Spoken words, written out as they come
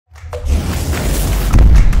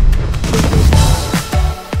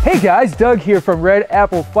Hey guys, Doug here from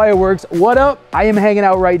RedApple Fireworks. What up? I am hanging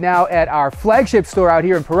out right now at our flagship store out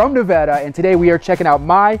here in Pahrump, Nevada, and today we are checking out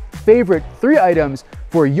my favorite 3 items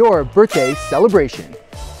for your birthday celebration.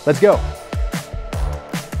 Let's go.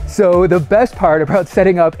 So the best part about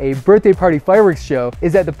setting up a birthday party fireworks show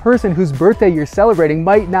is that the person whose birthday you're celebrating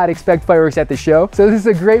might not expect fireworks at the show, so this is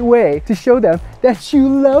a great way to show them that you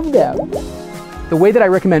love them. The way that I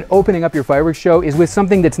recommend opening up your fireworks show is with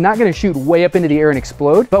something that's not gonna shoot way up into the air and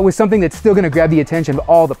explode, but with something that's still gonna grab the attention of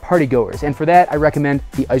all the party goers. And for that, I recommend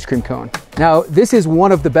the ice cream cone. Now, this is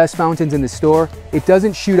one of the best fountains in the store. It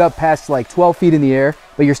doesn't shoot up past like 12 feet in the air,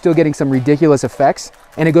 but you're still getting some ridiculous effects.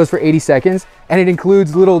 And it goes for 80 seconds. And it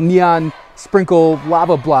includes little neon sprinkle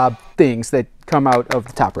lava blob things that come out of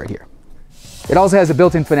the top right here. It also has a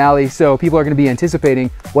built-in finale, so people are gonna be anticipating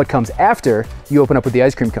what comes after you open up with the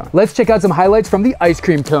ice cream cone. Let's check out some highlights from the ice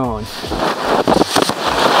cream cone.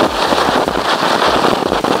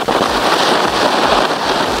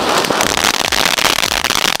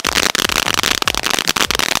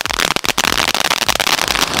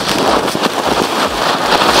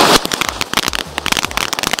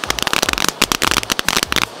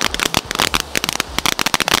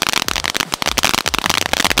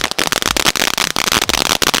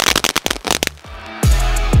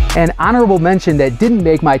 An honorable mention that didn't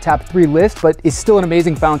make my top 3 list, but is still an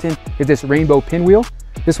amazing fountain, is this rainbow pinwheel.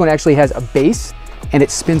 This one actually has a base and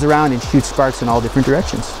it spins around and shoots sparks in all different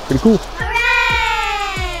directions. Pretty cool.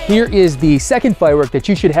 Hooray! Here is the second firework that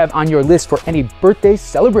you should have on your list for any birthday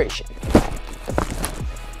celebration.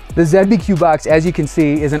 The ZBQ box, as you can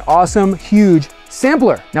see, is an awesome, huge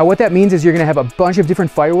sampler. Now what that means is you're gonna have a bunch of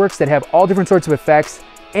different fireworks that have all different sorts of effects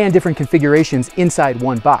and different configurations inside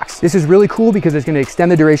one box. This is really cool because it's going to extend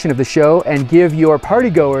the duration of the show and give your party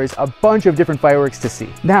goers a bunch of different fireworks to see.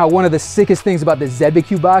 Now, one of the sickest things about the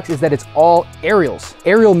ZBQ box is that it's all aerials.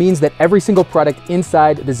 Aerial means that every single product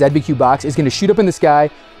inside the ZBQ box is going to shoot up in the sky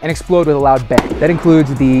and explode with a loud bang. That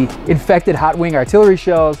includes the infected hot wing artillery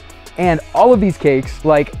shells and all of these cakes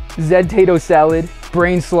like Z-tato salad,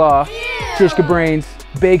 brain slaw, shishka brains,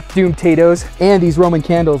 baked doomed potatoes, and these Roman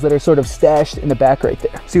candles that are sort of stashed in the back right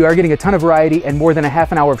there. So you are getting a ton of variety and more than a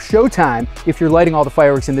half an hour of show time if you're lighting all the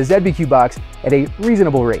fireworks in the ZBQ box at a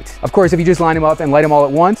reasonable rate. Of course, if you just line them up and light them all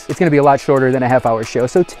at once, it's gonna be a lot shorter than a half-hour show,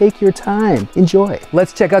 so take your time, enjoy.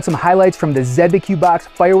 Let's check out some highlights from the ZBQ box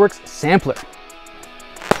fireworks sampler.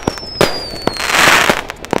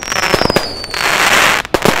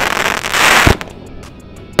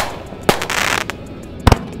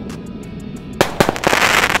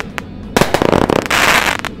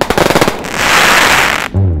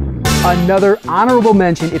 Another honorable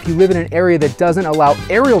mention, if you live in an area that doesn't allow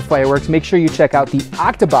aerial fireworks, make sure you check out the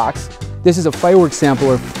Octo box. This is a fireworks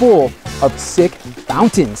sampler full of sick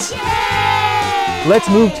fountains. Yay! Let's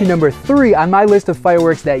move to number 3 on my list of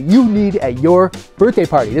fireworks that you need at your birthday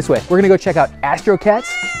party. This way, we're gonna go check out Astro Catz,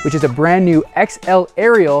 which is a brand new XL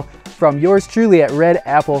aerial from yours truly at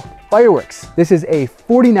RedApple Fireworks. This is a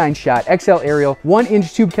 49 shot XL aerial,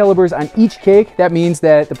 1-inch tube calibers on each cake. That means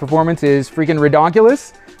that the performance is freaking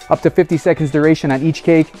redonkulous. Up to 50 seconds duration on each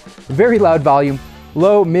cake, very loud volume,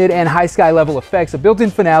 low, mid, and high sky level effects, a built-in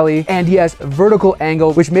finale, and yes, vertical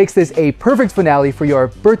angle, which makes this a perfect finale for your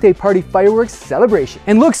birthday party fireworks celebration.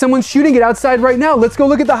 And look, someone's shooting it outside right now. Let's go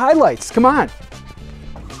look at the highlights. Come on.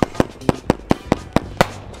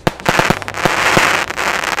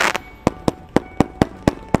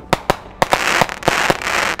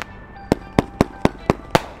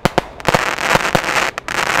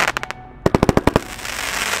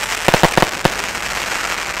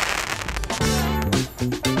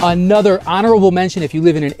 Another honorable mention if you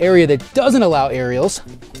live in an area that doesn't allow aerials.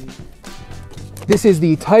 This is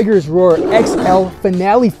the Tiger's Roar XL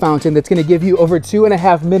Finale Fountain that's gonna give you over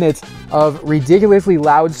 2.5 minutes of ridiculously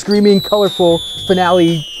loud, screaming, colorful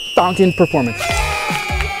finale fountain performance.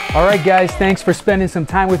 All right guys, thanks for spending some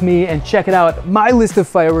time with me and checking out my list of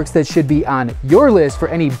fireworks that should be on your list for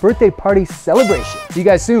any birthday party celebration. See you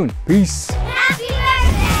guys soon. Peace.